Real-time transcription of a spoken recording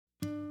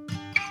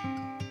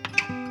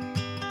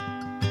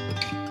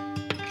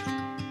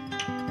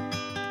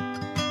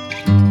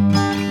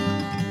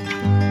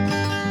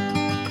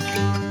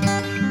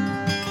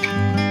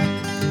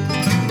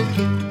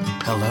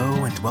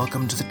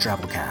welcome to the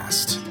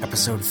Drabblecast,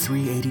 episode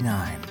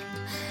 389.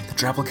 The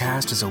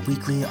Drabblecast is a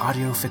weekly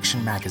audio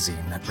fiction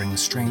magazine that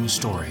brings strange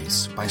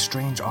stories by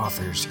strange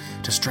authors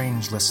to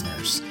strange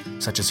listeners,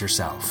 such as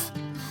yourself.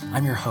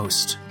 I'm your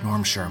host,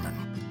 Norm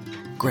Sherman.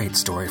 Great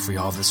story for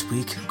y'all this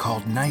week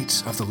called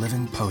Night of the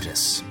Living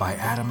POTUS by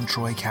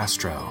Adam-Troy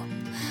Castro.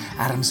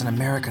 Adam's an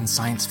American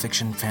science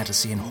fiction,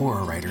 fantasy, and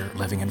horror writer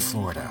living in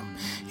Florida.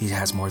 He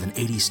has more than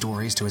 80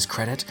 stories to his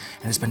credit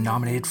and has been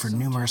nominated for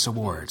numerous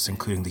awards,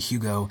 including the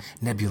Hugo,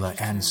 Nebula,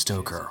 and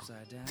Stoker.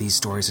 These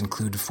stories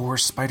include 4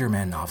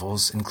 Spider-Man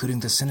novels, including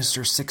the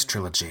Sinister Six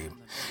trilogy.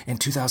 In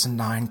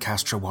 2009,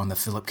 Castro won the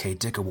Philip K.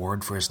 Dick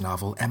Award for his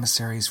novel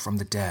Emissaries from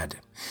the Dead.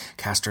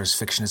 Castro's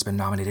fiction has been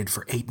nominated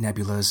for 8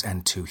 Nebulas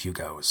and 2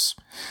 Hugos.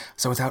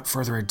 So without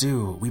further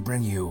ado, we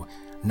bring you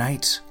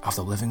Night of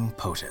the Living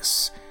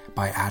POTUS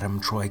by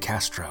Adam-Troy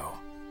Castro.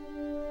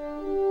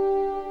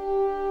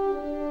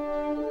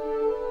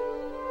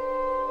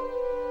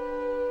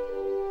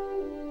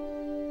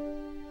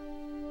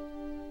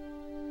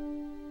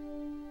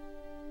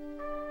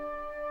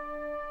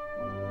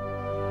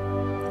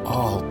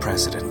 All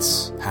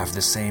presidents have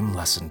the same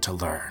lesson to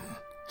learn,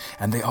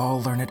 and they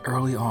all learn it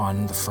early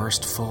on the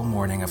first full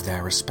morning of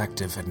their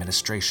respective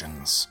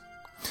administrations.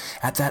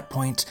 At that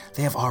point,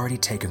 they have already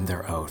taken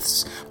their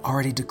oaths,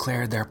 already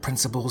declared their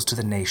principles to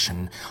the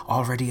nation,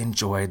 already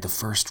enjoyed the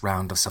first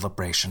round of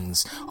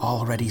celebrations,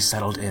 already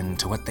settled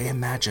into what they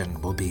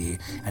imagine will be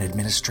an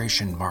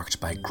administration marked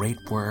by great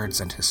words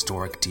and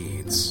historic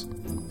deeds.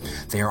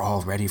 They are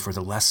all ready for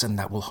the lesson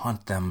that will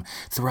haunt them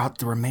throughout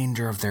the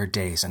remainder of their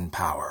days in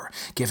power,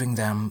 giving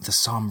them the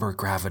somber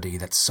gravity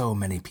that so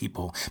many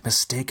people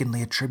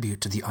mistakenly attribute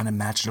to the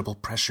unimaginable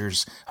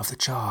pressures of the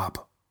job.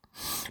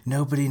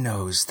 Nobody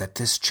knows that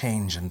this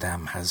change in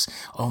them has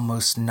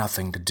almost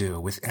nothing to do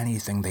with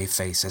anything they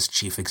face as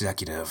chief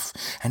executive,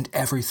 and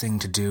everything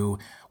to do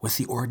with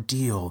the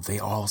ordeal they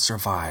all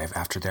survive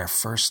after their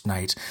first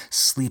night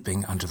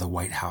sleeping under the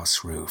White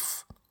House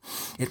roof.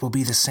 It will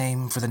be the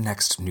same for the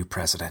next new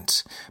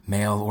president,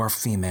 male or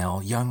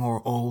female, young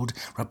or old,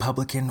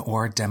 Republican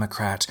or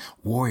Democrat,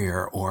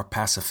 warrior or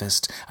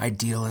pacifist,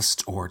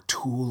 idealist or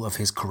tool of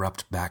his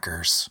corrupt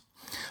backers.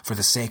 For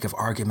the sake of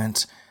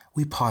argument,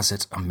 we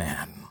posit a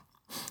man.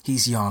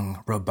 He's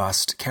young,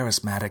 robust,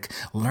 charismatic,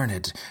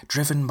 learned,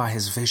 driven by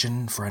his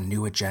vision for a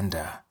new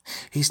agenda.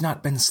 He's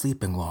not been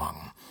sleeping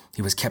long.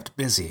 He was kept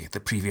busy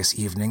the previous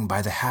evening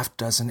by the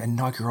half-dozen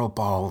inaugural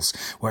balls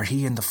where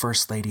he and the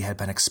First Lady had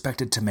been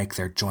expected to make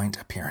their joint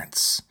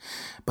appearance.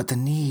 But the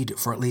need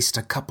for at least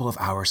a couple of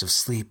hours of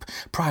sleep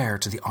prior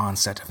to the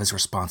onset of his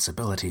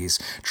responsibilities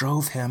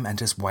drove him and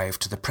his wife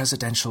to the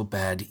presidential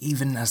bed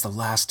even as the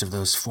last of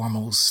those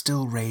formals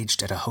still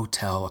raged at a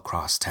hotel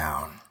across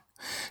town.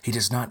 He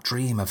does not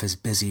dream of his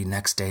busy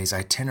next day's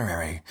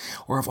itinerary,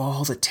 or of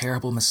all the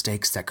terrible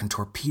mistakes that can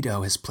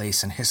torpedo his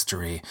place in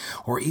history,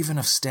 or even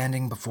of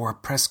standing before a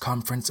press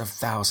conference of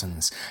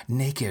thousands,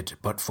 naked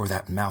but for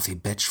that mouthy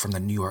bitch from the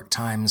New York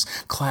Times,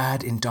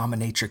 clad in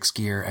dominatrix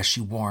gear as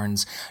she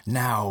warns,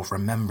 "Now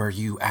remember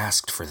you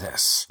asked for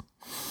this."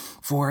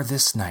 For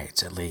this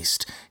night, at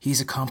least,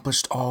 he's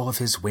accomplished all of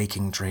his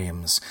waking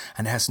dreams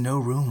and has no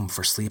room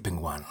for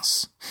sleeping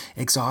ones.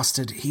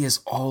 Exhausted, he is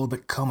all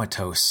but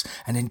comatose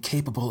and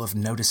incapable of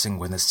noticing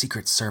when the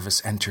Secret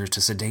Service enters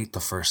to sedate the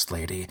First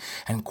Lady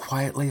and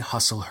quietly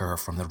hustle her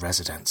from the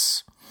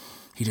residence.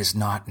 He does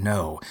not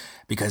know,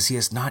 because he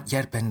has not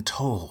yet been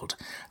told,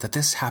 that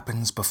this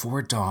happens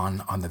before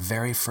dawn on the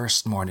very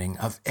first morning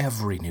of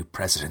every new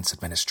president's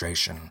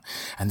administration,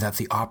 and that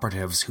the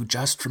operatives who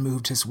just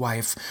removed his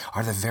wife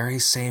are the very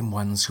same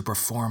ones who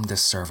performed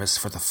this service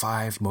for the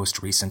 5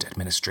 most recent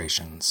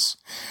administrations.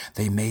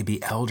 They may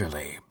be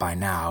elderly by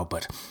now,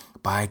 but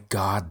by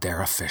God,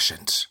 they're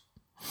efficient.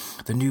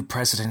 The new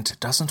president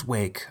doesn't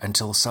wake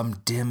until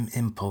some dim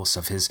impulse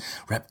of his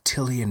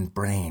reptilian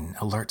brain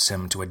alerts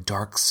him to a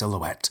dark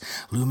silhouette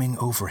looming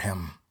over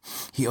him.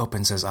 He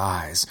opens his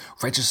eyes,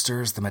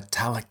 registers the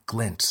metallic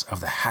glint of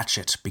the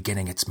hatchet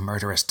beginning its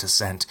murderous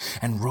descent,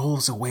 and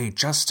rolls away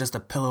just as the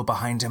pillow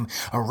behind him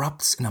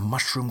erupts in a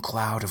mushroom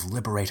cloud of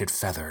liberated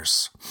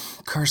feathers.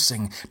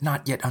 Cursing,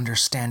 not yet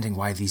understanding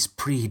why these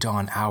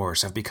pre-dawn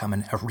hours have become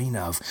an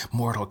arena of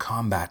mortal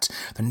combat,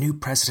 the new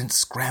president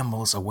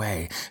scrambles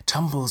away,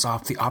 tumbles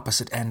off the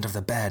opposite end of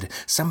the bed,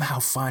 somehow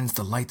finds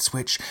the light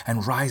switch,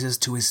 and rises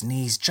to his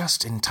knees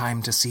just in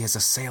time to see his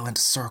assailant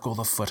circle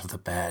the foot of the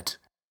bed.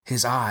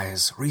 His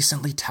eyes,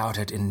 recently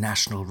touted in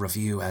National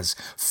Review as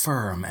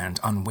firm and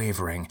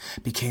unwavering,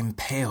 became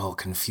pale,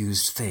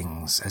 confused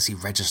things as he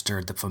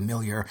registered the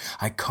familiar,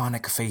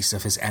 iconic face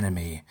of his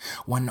enemy,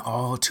 one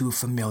all too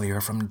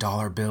familiar from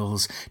dollar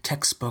bills,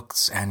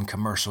 textbooks, and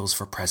commercials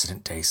for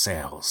President Day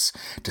sales,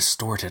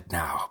 distorted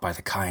now by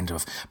the kind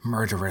of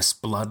murderous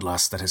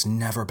bloodlust that has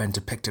never been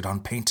depicted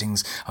on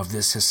paintings of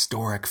this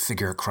historic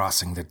figure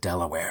crossing the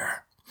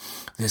Delaware.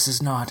 This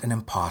is not an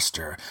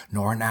imposter,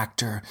 nor an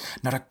actor,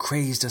 not a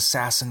crazed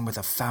assassin with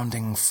a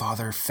founding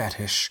father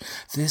fetish.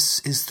 This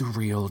is the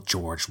real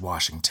George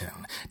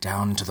Washington,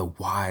 down to the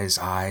wise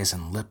eyes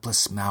and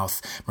lipless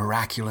mouth,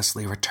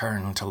 miraculously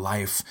returned to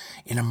life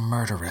in a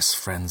murderous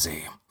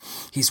frenzy.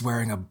 He's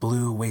wearing a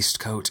blue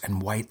waistcoat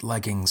and white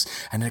leggings,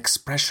 an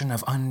expression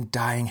of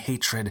undying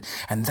hatred,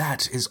 and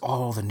that is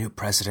all the new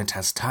president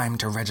has time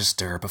to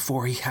register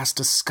before he has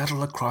to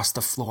scuttle across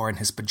the floor in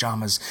his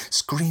pajamas,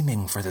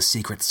 screaming for the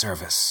Secret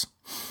Service.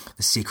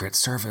 The Secret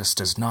Service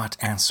does not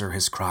answer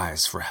his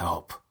cries for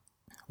help.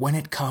 When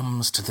it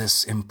comes to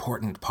this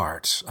important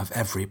part of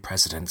every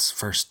president's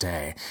first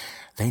day,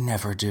 they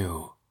never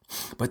do.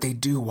 But they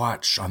do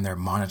watch on their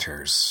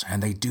monitors,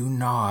 and they do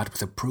nod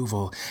with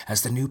approval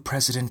as the new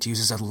president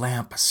uses a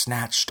lamp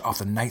snatched off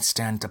the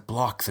nightstand to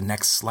block the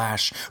next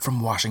slash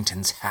from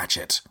Washington's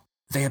hatchet.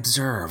 They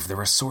observe the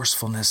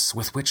resourcefulness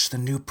with which the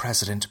new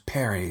president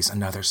parries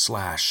another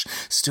slash,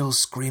 still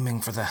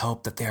screaming for the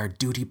help that they are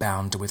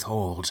duty-bound to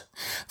withhold.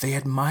 They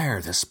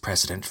admire this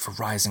president for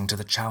rising to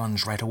the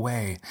challenge right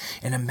away,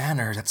 in a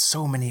manner that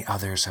so many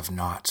others have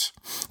not.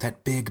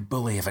 That big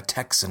bully of a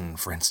Texan,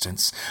 for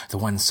instance, the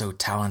one so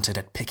talented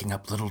at picking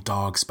up little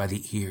dogs by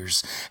the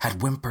ears,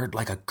 had whimpered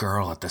like a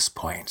girl at this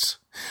point.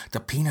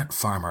 The peanut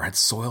farmer had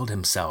soiled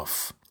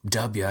himself.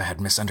 W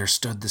had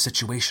misunderstood the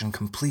situation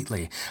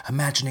completely,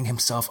 imagining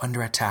himself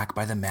under attack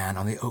by the man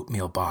on the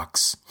oatmeal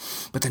box.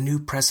 But the new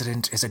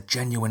president is a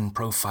genuine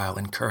profile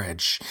in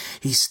courage.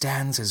 He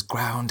stands his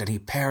ground and he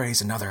parries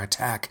another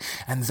attack,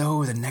 and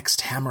though the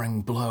next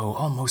hammering blow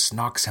almost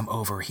knocks him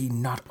over, he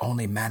not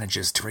only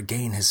manages to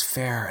regain his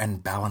fair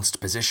and balanced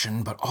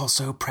position, but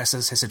also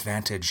presses his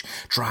advantage,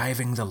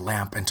 driving the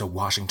lamp into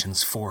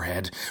Washington's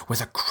forehead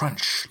with a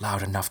crunch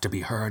loud enough to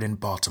be heard in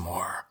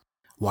Baltimore.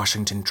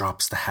 Washington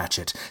drops the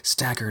hatchet,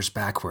 staggers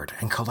backward,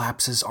 and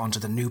collapses onto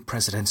the new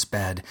president's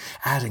bed,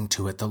 adding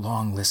to it the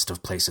long list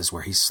of places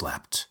where he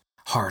slept.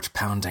 Heart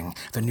pounding,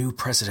 the new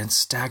president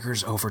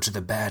staggers over to the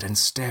bed and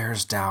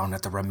stares down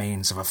at the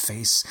remains of a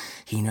face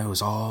he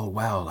knows all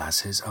well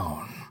as his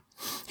own.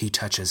 He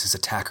touches his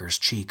attacker's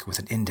cheek with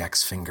an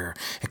index finger,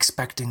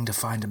 expecting to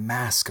find a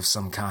mask of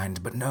some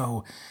kind, but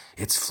no,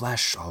 it's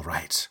flesh all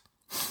right.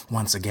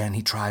 Once again,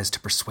 he tries to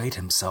persuade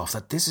himself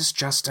that this is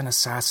just an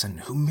assassin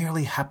who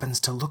merely happens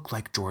to look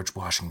like George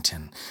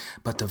Washington,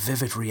 but the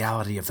vivid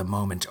reality of the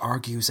moment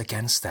argues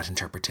against that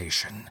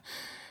interpretation.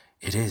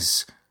 It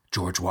is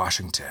George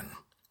Washington.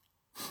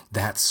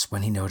 That's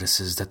when he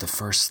notices that the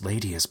First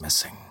Lady is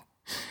missing.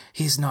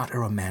 He's not a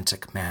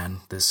romantic man,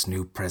 this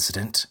new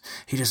president.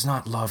 He does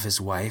not love his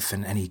wife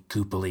in any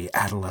goopily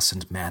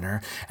adolescent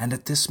manner, and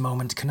at this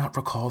moment cannot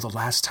recall the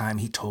last time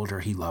he told her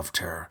he loved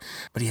her.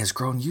 But he has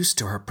grown used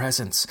to her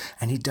presence,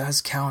 and he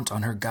does count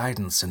on her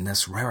guidance in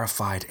this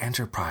rarefied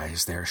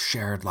enterprise their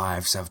shared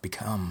lives have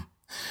become.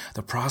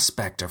 The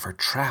prospect of her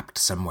trapped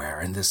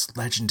somewhere in this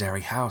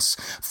legendary house,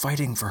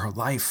 fighting for her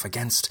life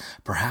against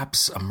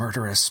perhaps a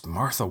murderous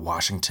Martha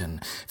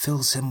Washington,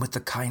 fills him with the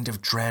kind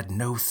of dread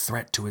no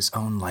threat to his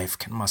own life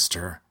can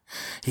muster.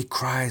 He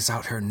cries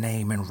out her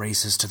name and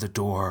races to the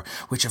door,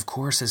 which of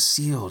course is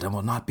sealed and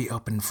will not be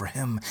opened for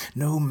him,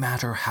 no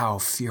matter how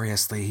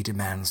furiously he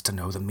demands to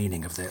know the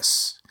meaning of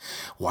this.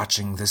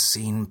 Watching this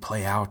scene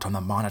play out on the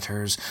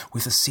monitors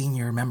with the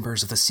senior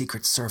members of the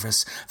Secret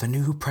Service, the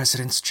new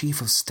president's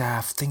chief of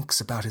staff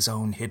thinks about his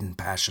own hidden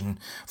passion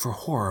for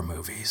horror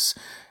movies,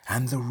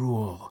 and the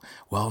rule,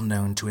 well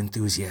known to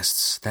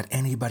enthusiasts, that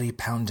anybody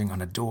pounding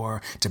on a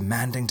door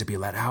demanding to be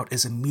let out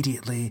is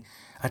immediately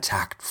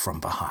attacked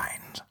from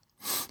behind.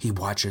 He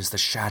watches the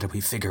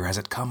shadowy figure as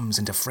it comes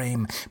into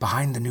frame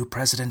behind the new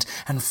president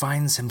and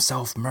finds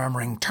himself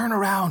murmuring, "Turn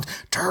around!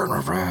 Turn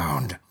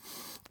around!"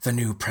 The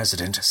new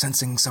president,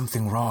 sensing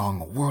something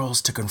wrong,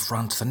 whirls to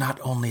confront the not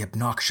only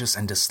obnoxious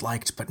and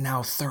disliked but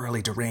now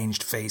thoroughly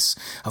deranged face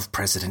of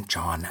President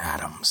John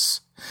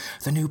Adams.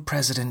 The new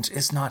president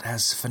is not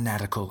as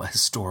fanatical a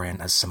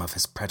historian as some of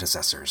his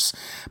predecessors,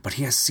 but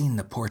he has seen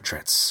the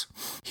portraits.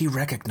 He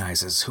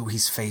recognizes who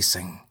he's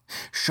facing.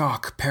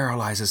 Shock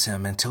paralyzes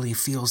him until he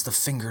feels the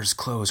fingers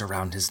close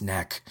around his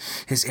neck.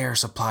 His air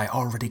supply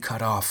already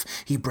cut off,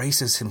 he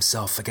braces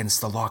himself against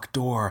the locked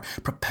door,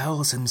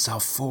 propels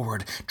himself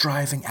forward,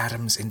 driving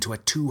Adams into a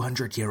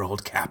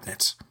 200-year-old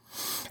cabinet.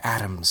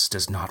 Adams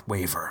does not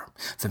waver.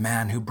 The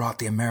man who brought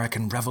the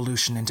American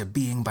Revolution into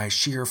being by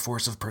sheer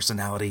force of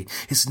personality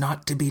is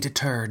not to be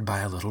deterred by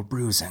a little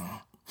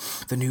bruising.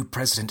 The new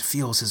president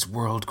feels his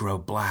world grow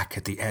black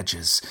at the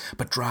edges,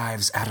 but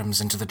drives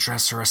Adams into the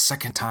dresser a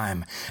second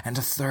time, and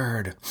a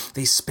third.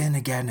 They spin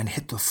again and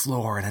hit the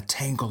floor in a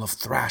tangle of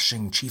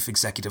thrashing chief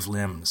executive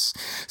limbs.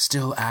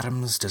 Still,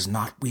 Adams does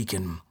not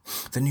weaken.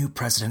 The new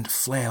president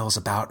flails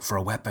about for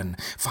a weapon,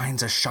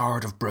 finds a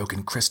shard of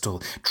broken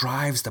crystal,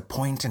 drives the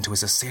point into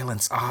his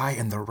assailant's eye,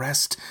 and the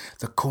rest,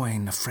 the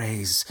coin, a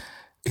phrase,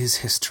 is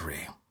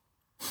history.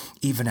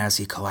 Even as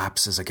he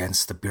collapses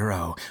against the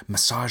bureau,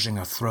 massaging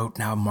a throat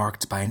now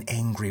marked by an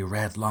angry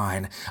red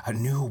line, a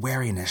new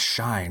wariness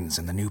shines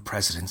in the new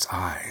president's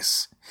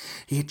eyes.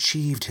 He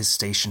achieved his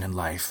station in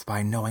life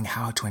by knowing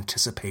how to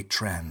anticipate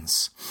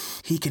trends.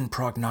 He can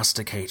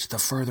prognosticate the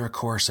further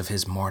course of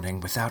his morning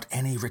without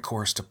any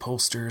recourse to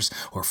pollsters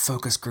or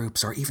focus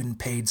groups or even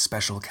paid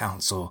special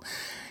counsel.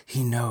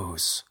 He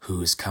knows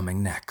who's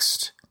coming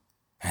next.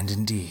 And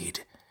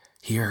indeed,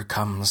 here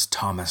comes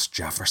Thomas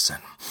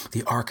Jefferson,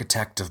 the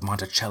architect of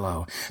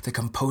Monticello, the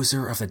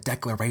composer of the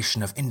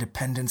Declaration of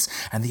Independence,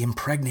 and the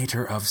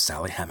impregnator of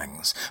Sally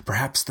Hemings,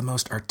 perhaps the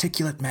most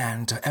articulate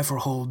man to ever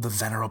hold the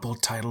venerable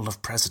title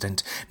of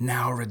president,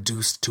 now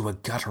reduced to a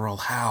guttural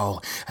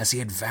howl as he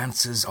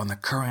advances on the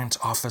current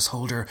office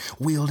holder,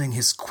 wielding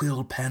his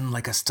quill pen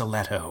like a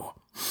stiletto.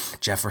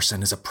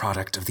 Jefferson is a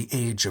product of the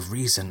age of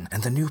reason,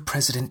 and the new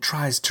president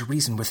tries to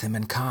reason with him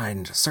in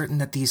kind, certain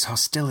that these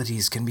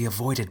hostilities can be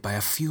avoided by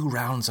a few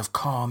rounds of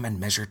calm and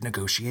measured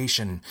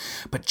negotiation.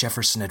 But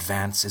Jefferson's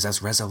advance is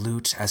as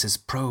resolute as his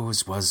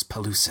prose was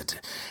pellucid,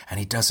 and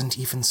he doesn't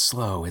even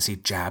slow as he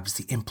jabs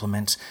the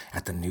implement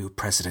at the new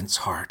president's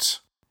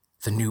heart.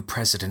 The new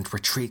president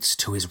retreats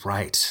to his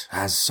right,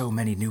 as so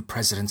many new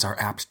presidents are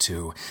apt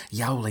to,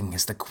 yowling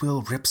as the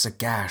quill rips a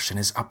gash in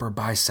his upper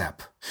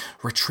bicep.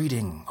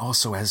 Retreating,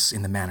 also as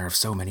in the manner of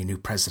so many new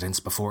presidents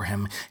before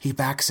him, he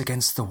backs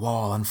against the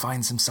wall and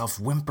finds himself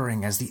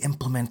whimpering as the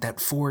implement that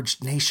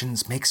forged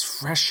nations makes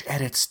fresh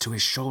edits to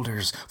his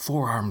shoulders,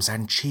 forearms,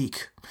 and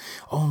cheek.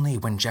 Only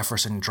when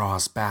Jefferson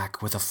draws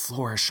back with a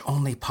flourish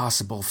only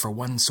possible for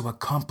one so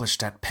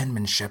accomplished at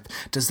penmanship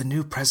does the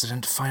new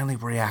president finally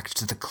react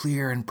to the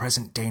clear and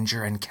present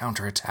danger and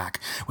counterattack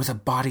with a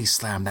body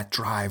slam that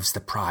drives the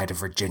pride of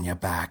Virginia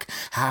back,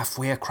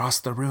 halfway across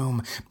the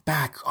room,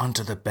 back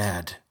onto the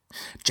bed.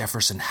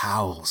 Jefferson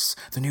howls.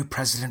 The new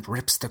president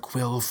rips the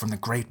quill from the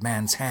great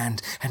man's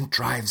hand and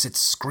drives it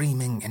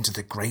screaming into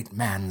the great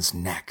man's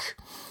neck.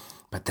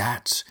 But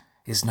that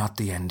is not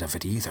the end of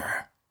it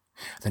either.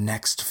 The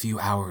next few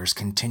hours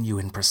continue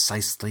in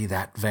precisely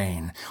that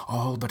vein,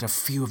 all but a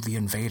few of the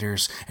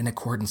invaders, in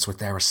accordance with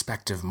their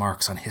respective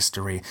marks on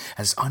history,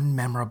 as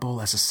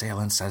unmemorable as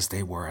assailants as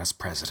they were as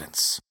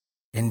presidents.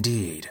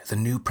 Indeed, the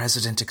new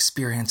president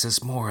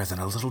experiences more than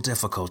a little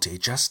difficulty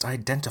just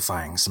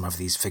identifying some of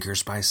these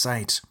figures by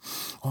sight.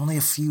 Only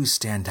a few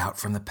stand out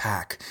from the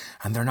pack,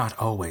 and they're not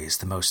always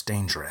the most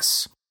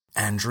dangerous.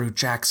 Andrew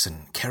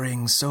Jackson,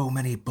 carrying so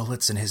many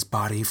bullets in his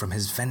body from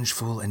his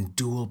vengeful and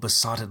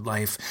duel-besotted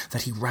life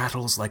that he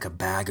rattles like a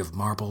bag of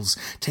marbles,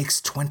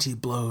 takes 20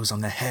 blows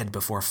on the head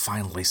before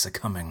finally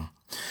succumbing.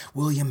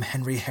 William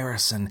Henry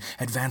Harrison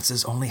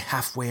advances only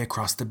halfway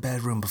across the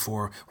bedroom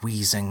before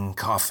wheezing,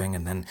 coughing,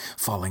 and then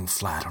falling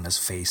flat on his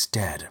face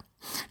dead.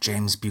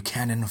 James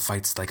Buchanan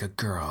fights like a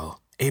girl.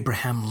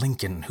 Abraham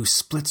Lincoln, who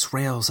splits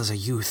rails as a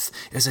youth,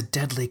 is a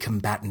deadly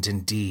combatant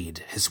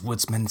indeed, his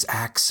woodsman's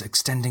axe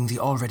extending the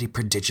already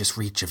prodigious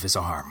reach of his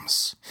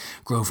arms.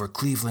 Grover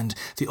Cleveland,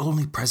 the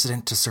only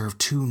president to serve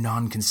 2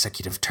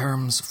 non-consecutive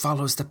terms,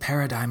 follows the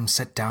paradigm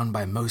set down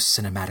by most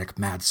cinematic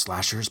mad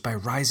slashers by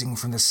rising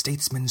from the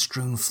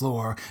statesman-strewn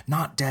floor,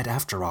 not dead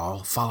after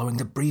all, following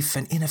the brief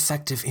and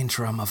ineffective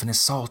interim of an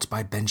assault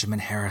by Benjamin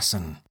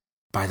Harrison.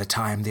 By the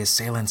time the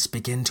assailants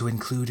begin to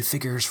include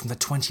figures from the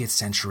 20th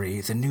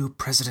century, the new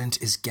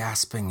president is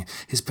gasping,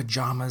 his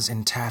pajamas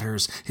in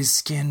tatters, his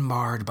skin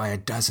marred by a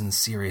dozen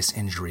serious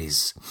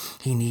injuries.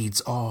 He needs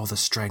all the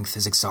strength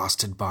his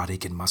exhausted body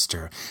can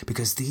muster,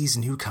 because these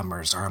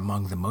newcomers are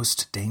among the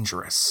most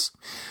dangerous.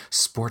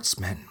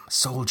 Sportsman,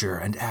 soldier,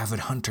 and avid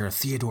hunter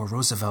Theodore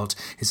Roosevelt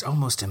is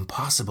almost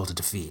impossible to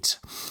defeat.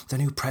 The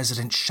new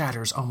president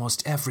shatters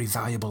almost every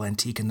valuable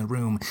antique in the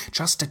room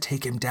just to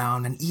take him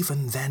down, and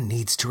even then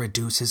needs to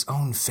reduce his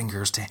own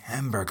fingers to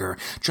hamburger,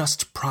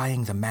 just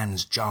prying the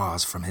man's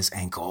jaws from his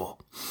ankle.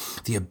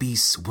 The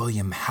obese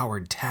William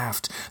Howard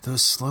Taft, though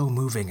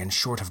slow-moving and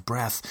short of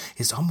breath,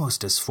 is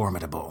almost as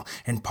formidable,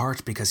 in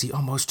part because he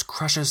almost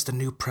crushes the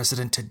new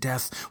president to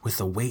death with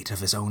the weight of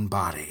his own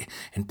body,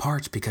 in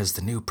part because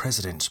the new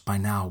president, by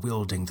now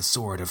wielding the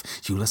sword of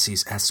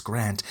Ulysses S.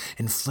 Grant,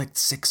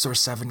 inflicts 6 or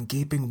 7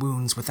 gaping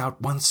wounds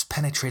without once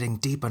penetrating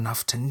deep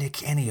enough to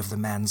nick any of the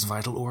man's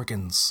vital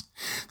organs.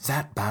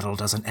 That battle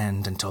doesn't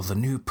end until the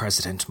new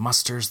president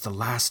musters the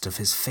last of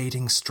his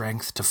fading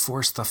strength to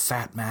force the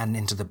fat man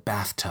into the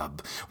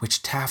bathtub,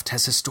 which Taft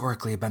has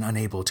historically been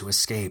unable to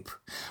escape.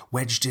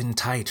 Wedged in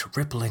tight,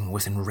 rippling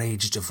with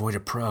enraged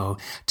avoid-a-pro,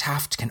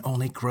 Taft can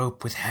only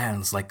grope with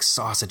hands like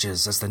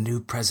sausages as the new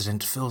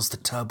president fills the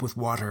tub with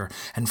water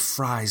and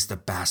fries the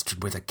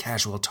bastard with a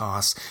casual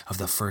toss of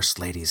the First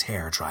Lady's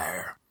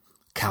hairdryer.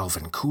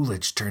 Calvin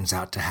Coolidge turns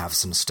out to have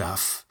some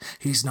stuff.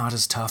 He's not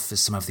as tough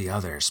as some of the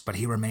others, but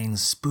he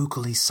remains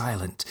spookily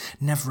silent,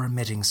 never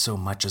emitting so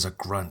much as a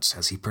grunt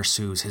as he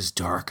pursues his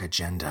dark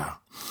agenda.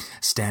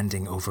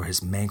 Standing over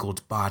his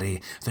mangled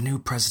body, the new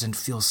president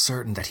feels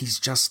certain that he's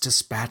just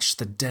dispatched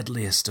the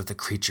deadliest of the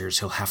creatures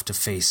he'll have to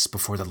face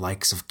before the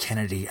likes of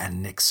Kennedy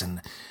and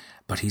Nixon,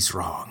 but he's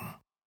wrong.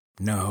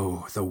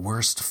 No, the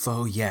worst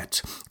foe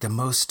yet, the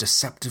most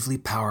deceptively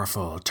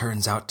powerful,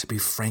 turns out to be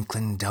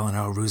Franklin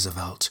Delano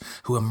Roosevelt,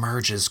 who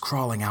emerges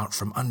crawling out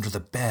from under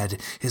the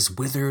bed, his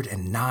withered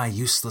and nigh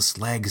useless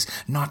legs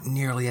not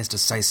nearly as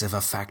decisive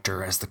a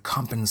factor as the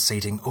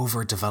compensating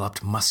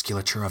overdeveloped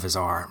musculature of his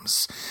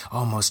arms.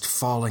 Almost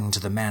falling to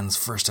the man's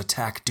first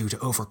attack due to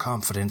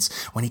overconfidence,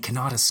 when he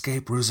cannot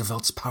escape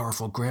Roosevelt's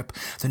powerful grip,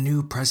 the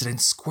new president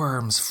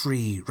squirms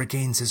free,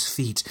 regains his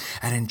feet,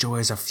 and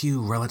enjoys a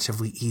few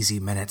relatively easy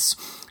minutes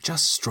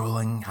just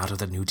strolling out of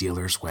the New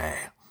Dealer's way.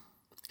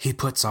 He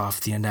puts off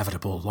the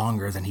inevitable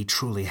longer than he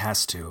truly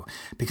has to,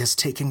 because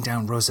taking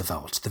down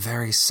Roosevelt, the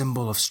very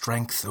symbol of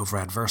strength over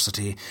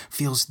adversity,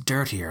 feels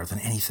dirtier than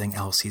anything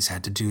else he's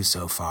had to do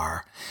so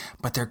far.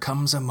 But there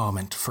comes a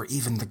moment for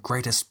even the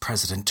greatest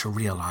president to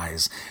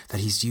realize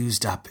that he's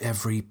used up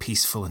every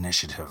peaceful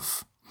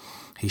initiative.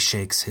 He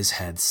shakes his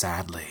head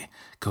sadly,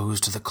 goes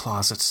to the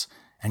closet,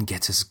 and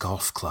gets his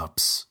golf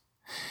clubs.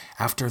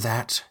 After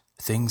that,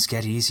 things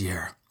get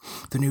easier.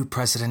 The new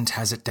president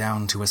has it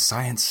down to a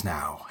science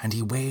now, and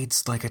he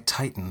wades like a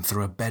titan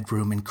through a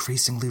bedroom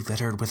increasingly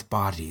littered with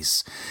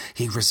bodies.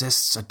 He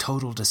resists a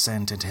total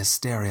descent into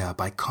hysteria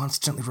by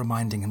constantly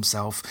reminding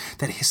himself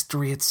that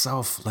history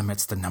itself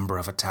limits the number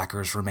of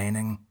attackers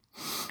remaining.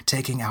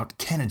 Taking out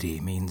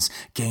Kennedy means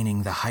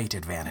gaining the height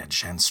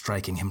advantage and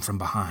striking him from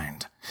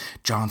behind.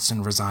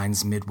 Johnson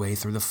resigns midway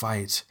through the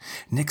fight.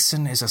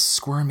 Nixon is a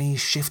squirmy,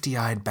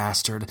 shifty-eyed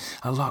bastard,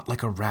 a lot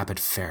like a rabid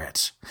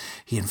ferret.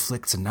 He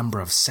inflicts a number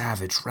of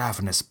savage,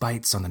 ravenous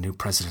bites on the new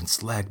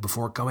president's leg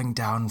before going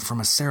down from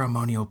a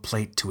ceremonial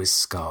plate to his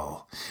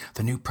skull.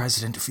 The new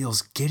president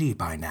feels giddy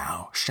by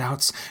now,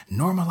 shouts,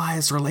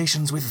 "Normalize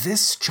relations with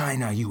this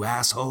China, you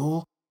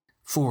asshole!"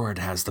 Ford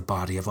has the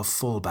body of a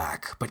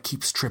fullback, but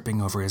keeps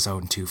tripping over his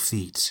own 2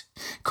 feet.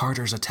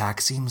 Carter's attack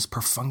seems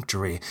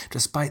perfunctory,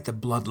 despite the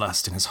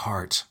bloodlust in his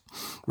heart.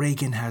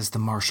 Reagan has the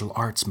martial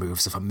arts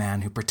moves of a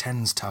man who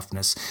pretends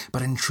toughness,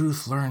 but in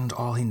truth learned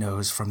all he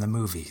knows from the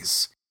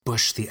movies.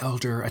 Bush the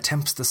elder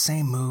attempts the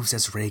same moves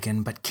as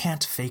Reagan, but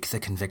can't fake the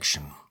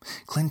conviction.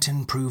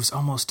 Clinton proves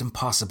almost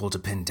impossible to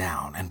pin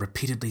down and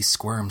repeatedly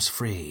squirms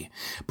free.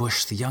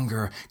 Bush the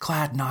younger,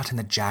 clad not in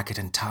the jacket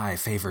and tie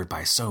favored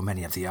by so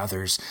many of the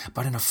others,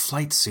 but in a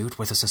flight suit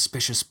with a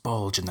suspicious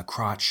bulge in the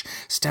crotch,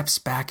 steps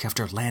back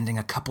after landing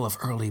a couple of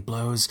early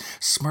blows,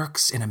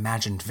 smirks in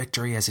imagined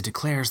victory as he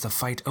declares the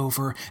fight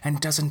over, and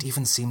doesn't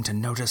even seem to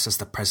notice as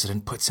the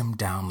president puts him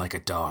down like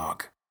a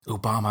dog.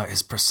 Obama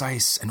is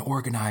precise and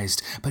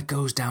organized, but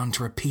goes down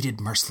to repeated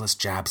merciless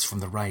jabs from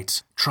the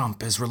right.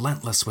 Trump is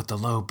relentless with the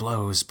low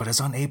blows, but is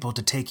unable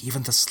to take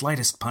even the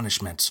slightest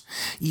punishment.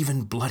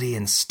 Even bloody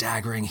and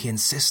staggering, he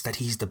insists that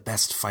he's the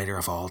best fighter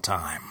of all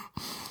time.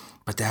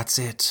 But that's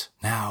it.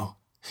 Now,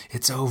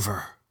 it's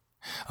over.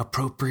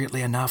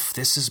 Appropriately enough,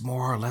 this is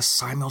more or less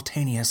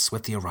simultaneous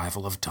with the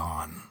arrival of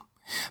dawn.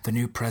 The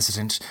new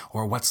president,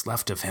 or what's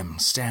left of him,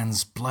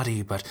 stands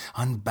bloody but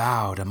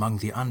unbowed among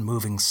the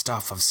unmoving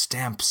stuff of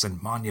stamps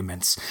and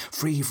monuments,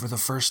 free for the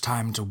first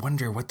time to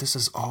wonder what this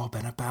has all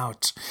been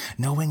about,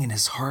 knowing in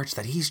his heart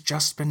that he's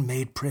just been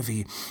made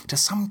privy to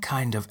some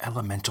kind of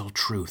elemental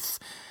truth,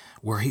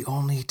 were he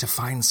only to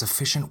find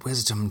sufficient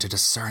wisdom to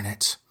discern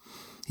it.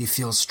 He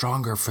feels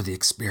stronger for the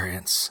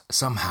experience,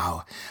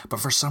 somehow, but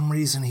for some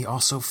reason he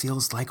also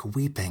feels like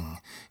weeping,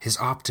 his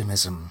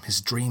optimism,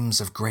 his dreams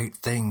of great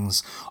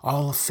things,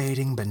 all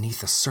fading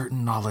beneath a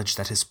certain knowledge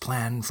that his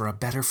plan for a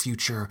better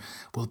future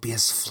will be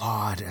as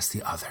flawed as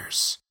the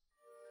others.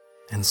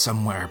 And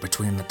somewhere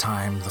between the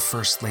time the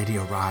First Lady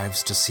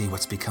arrives to see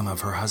what's become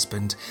of her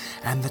husband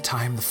and the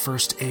time the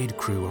first aid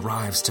crew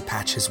arrives to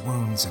patch his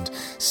wounds and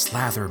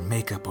slather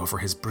makeup over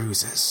his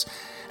bruises,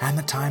 and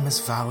the time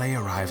his valet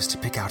arrives to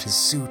pick out his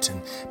suit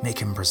and make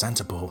him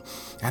presentable,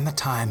 and the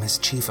time his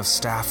chief of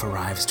staff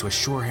arrives to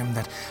assure him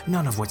that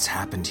none of what's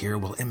happened here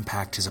will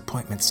impact his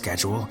appointment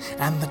schedule,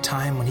 and the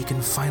time when he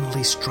can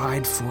finally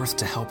stride forth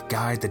to help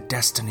guide the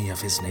destiny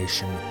of his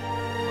nation,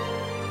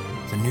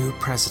 the new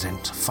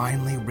president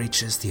finally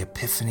reaches the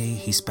epiphany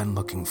he's been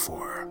looking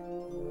for.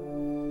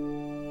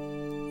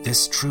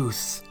 This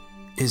truth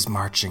is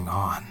marching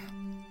on.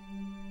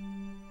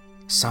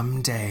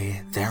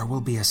 Someday there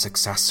will be a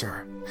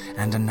successor,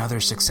 and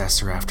another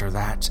successor after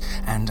that,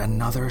 and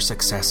another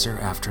successor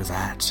after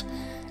that,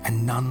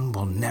 and none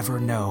will never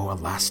know a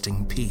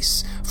lasting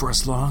peace for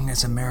as long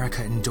as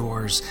America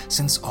endures,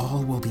 since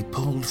all will be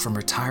pulled from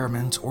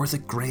retirement or the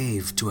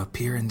grave to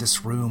appear in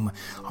this room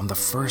on the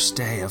first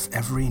day of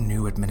every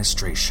new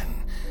administration,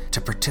 to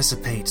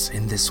participate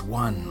in this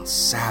one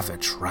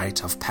savage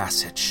rite of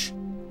passage.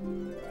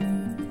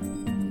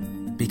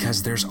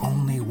 Because there's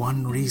only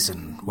one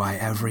reason why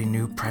every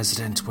new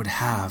president would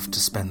have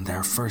to spend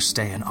their first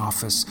day in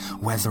office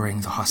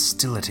weathering the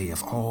hostility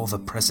of all the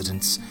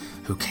presidents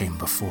who came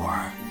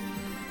before.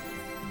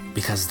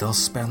 Because they'll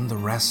spend the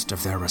rest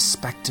of their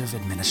respective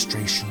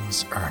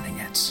administrations earning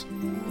it.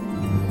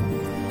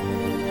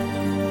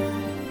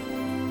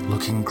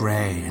 Looking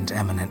gray and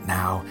eminent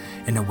now,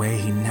 in a way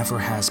he never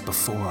has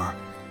before,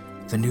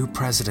 the new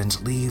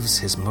president leaves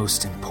his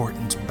most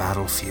important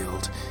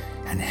battlefield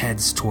and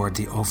heads toward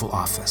the Oval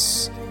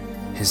Office,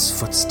 his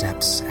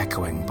footsteps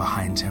echoing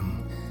behind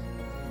him.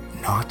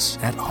 Not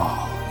at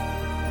all.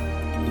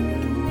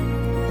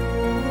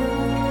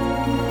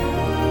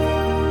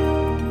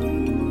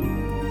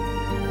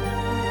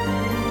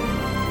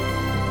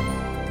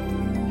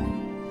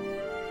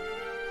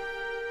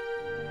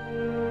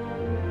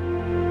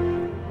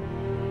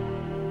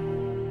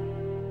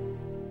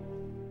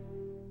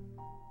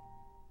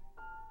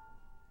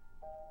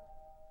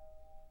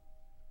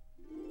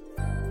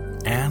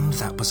 And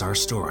that was our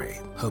story.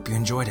 Hope you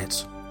enjoyed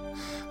it.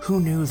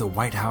 Who knew the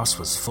White House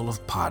was full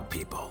of pod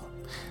people?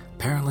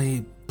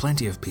 Apparently,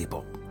 plenty of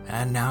people.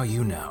 And now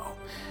you know.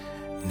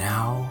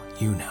 Now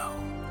you know.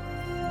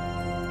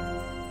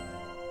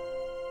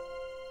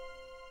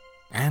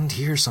 And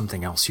here's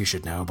something else you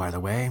should know, by the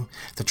way.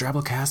 The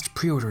Drabblecast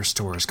pre-order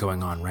store is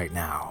going on right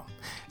now.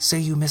 Say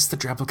you missed the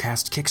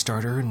Drabblecast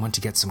Kickstarter and want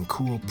to get some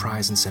cool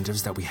prize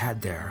incentives that we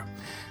had there.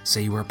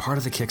 Say you were a part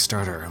of the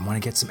Kickstarter and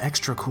want to get some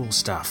extra cool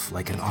stuff,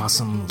 like an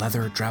awesome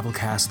leather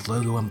Drabblecast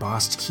logo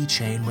embossed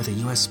keychain with a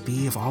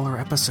USB of all our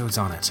episodes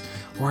on it,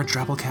 or a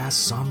Drabblecast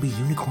zombie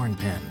unicorn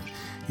pin.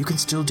 You can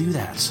still do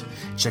that.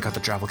 Check out the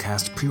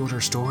Drabblecast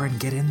pre-order store and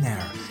get in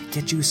there.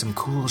 Get you some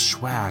cool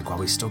swag while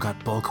we still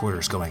got bulk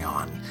orders going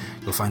on.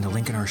 You'll find a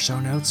link in our show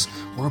notes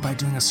or by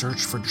doing a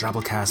search for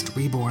Drabblecast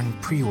Reborn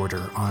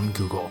pre-order on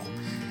Google.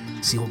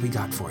 See what we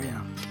got for you.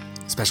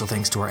 Special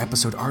thanks to our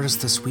episode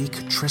artist this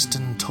week,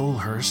 Tristan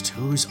Tolhurst,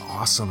 who's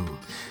awesome.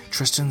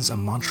 Tristan's a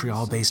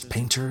Montreal-based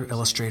painter,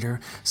 illustrator,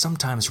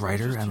 sometimes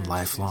writer, and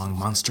lifelong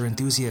monster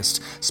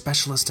enthusiast,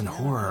 specialist in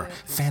horror,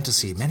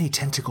 fantasy, many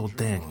tentacled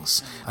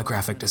things. A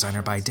graphic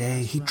designer by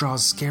day, he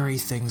draws scary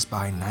things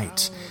by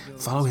night.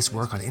 Follow his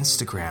work on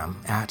Instagram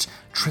at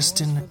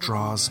Tristan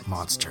Draws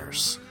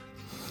Monsters.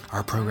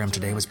 Our program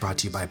today was brought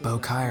to you by Bo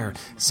Kyer,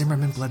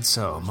 Zimmerman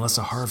Bledsoe,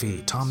 Melissa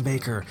Harvey, Tom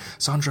Baker,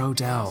 Sandra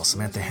Odell,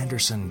 Samantha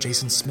Henderson,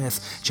 Jason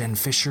Smith, Jen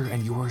Fisher,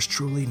 and yours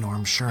truly,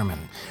 Norm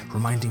Sherman,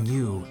 reminding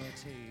you,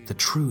 the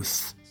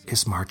truth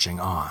is marching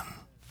on.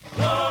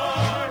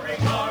 Glory,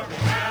 glory,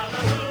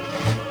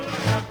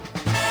 hallelujah.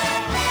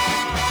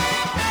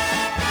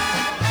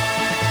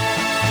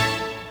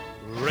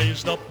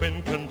 Raised up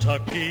in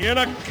Kentucky in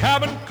a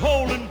cabin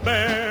cold and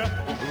bare,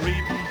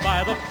 reading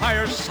by the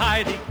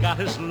fireside, he got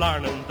his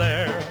larnin'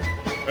 there.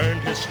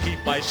 Earned his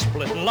keep by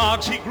splitting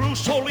logs, he grew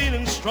so lean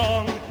and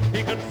strong,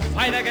 he could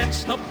fight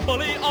against the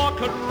bully or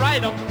could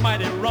right a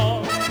mighty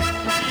wrong.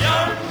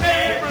 Young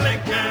Abe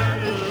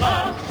Lincoln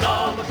loved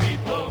all the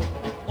people,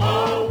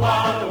 oh,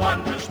 what a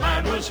wondrous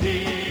man was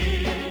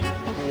he.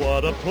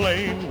 What a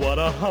plain, what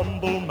a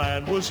humble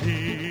man was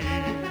he.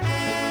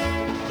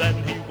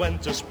 Then he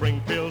went to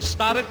Springfield,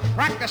 started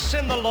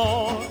practicing the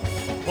law.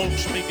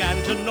 Folks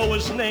began to know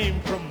his name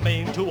from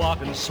Maine to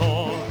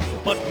Arkansas.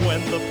 But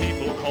when the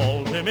people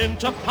called him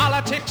into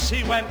politics,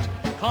 he went,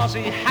 'cause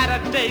he had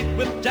a date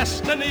with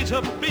destiny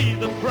to be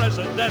the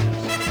president.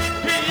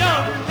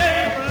 Young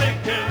Abe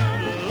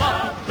Lincoln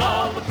loved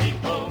all the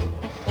people.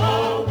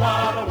 Oh,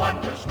 what a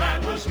wondrous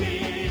man was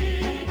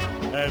he.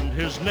 And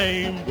his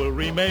name will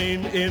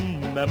remain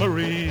in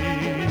memory.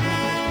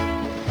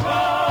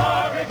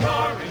 Glory,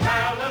 glory,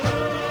 hallelujah.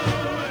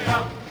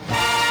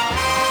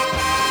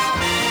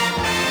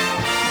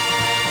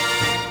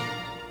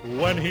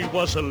 When he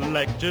was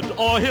elected,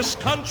 or his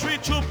country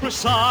to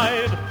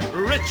preside,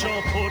 rich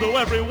or poor to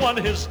everyone,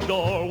 his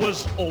door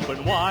was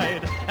open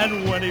wide.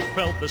 And when he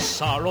felt the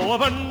sorrow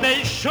of a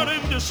nation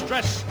in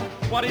distress,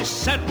 what he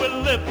said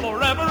will live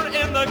forever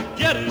in the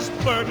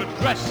Gettysburg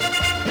Address.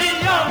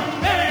 Young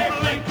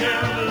Abe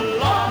Lincoln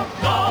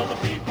loved all the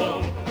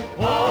people.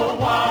 Oh,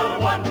 what a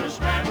wondrous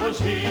man was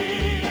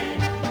he.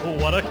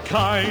 What a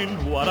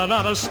kind, what an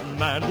honest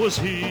man was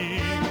he.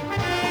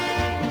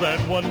 Then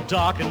one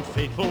dark and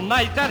fateful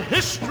night that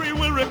history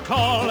will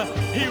recall,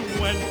 he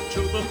went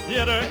to the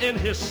theater in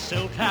his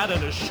silk hat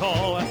and his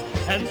shawl,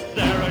 and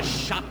there a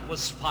shot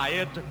was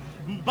fired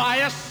by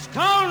a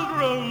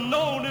scoundrel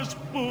known as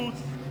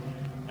Booth.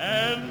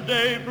 And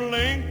Abe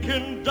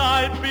Lincoln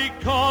died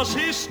because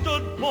he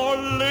stood for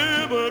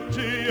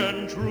liberty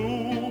and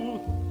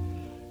truth.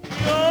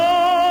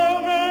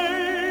 Young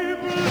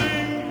Abe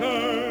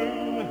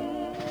Lincoln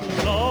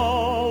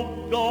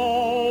loved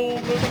all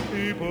the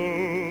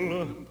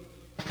people.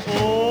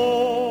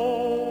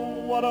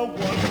 Oh, what a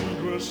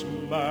wondrous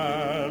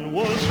man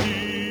was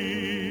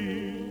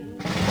he.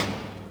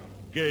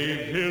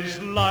 Gave his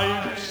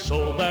life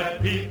so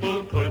that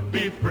people could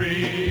be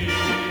free.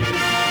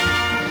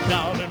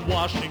 Down in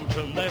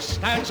Washington there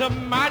stands a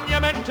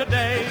monument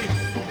today.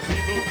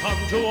 People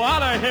come to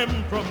honor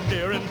him from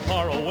near and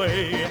far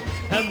away.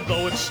 And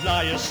though it's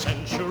nigh a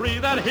century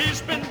that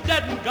he's been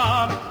dead and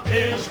gone,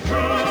 his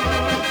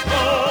truth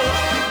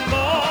goes